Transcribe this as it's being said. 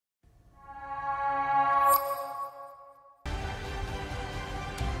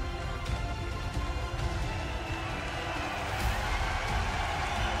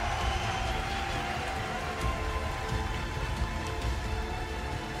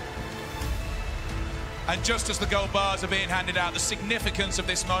And just as the gold bars are being handed out, the significance of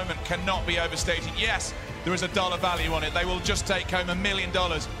this moment cannot be overstated. Yes, there is a dollar value on it. They will just take home $1 million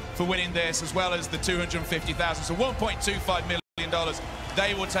for winning this, as well as the $250,000. So $1.25 million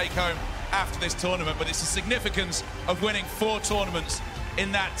they will take home after this tournament. But it's the significance of winning 4 tournaments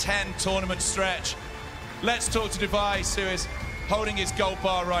in that 10-tournament stretch. Let's talk to ViCi, who is holding his gold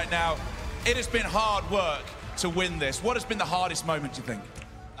bar right now. It has been hard work to win this. What has been the hardest moment, do you think?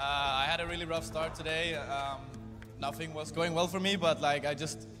 I had a really rough start today. Nothing was going well for me, but like I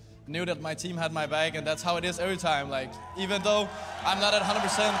just knew that my team had my back, and that's how it is every time. Like even though I'm not at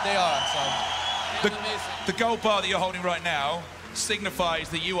 100%, they are. So the gold bar that you're holding right now signifies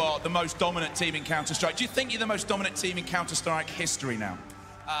that you are the most dominant team in Counter-Strike. Do you think you're the most dominant team in Counter-Strike history now?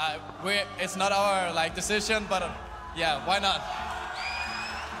 It's not our decision, but yeah, why not?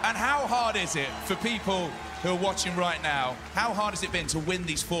 And how hard is it for people who are watching right now? How hard has it been to win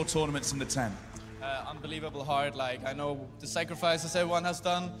these 4 tournaments in the 10? Unbelievable hard. Like I know the sacrifices everyone has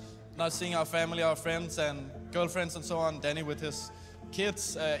done, not seeing our family, our friends and girlfriends and so on. Danny with his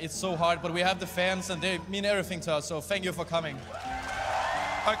kids, it's so hard, but we have the fans and they mean everything to us, so thank you for coming.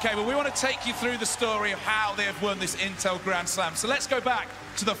 Okay, well, we want to take you through the story of how they have won this Intel Grand Slam. So let's go back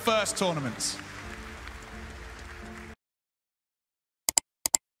to the first tournaments.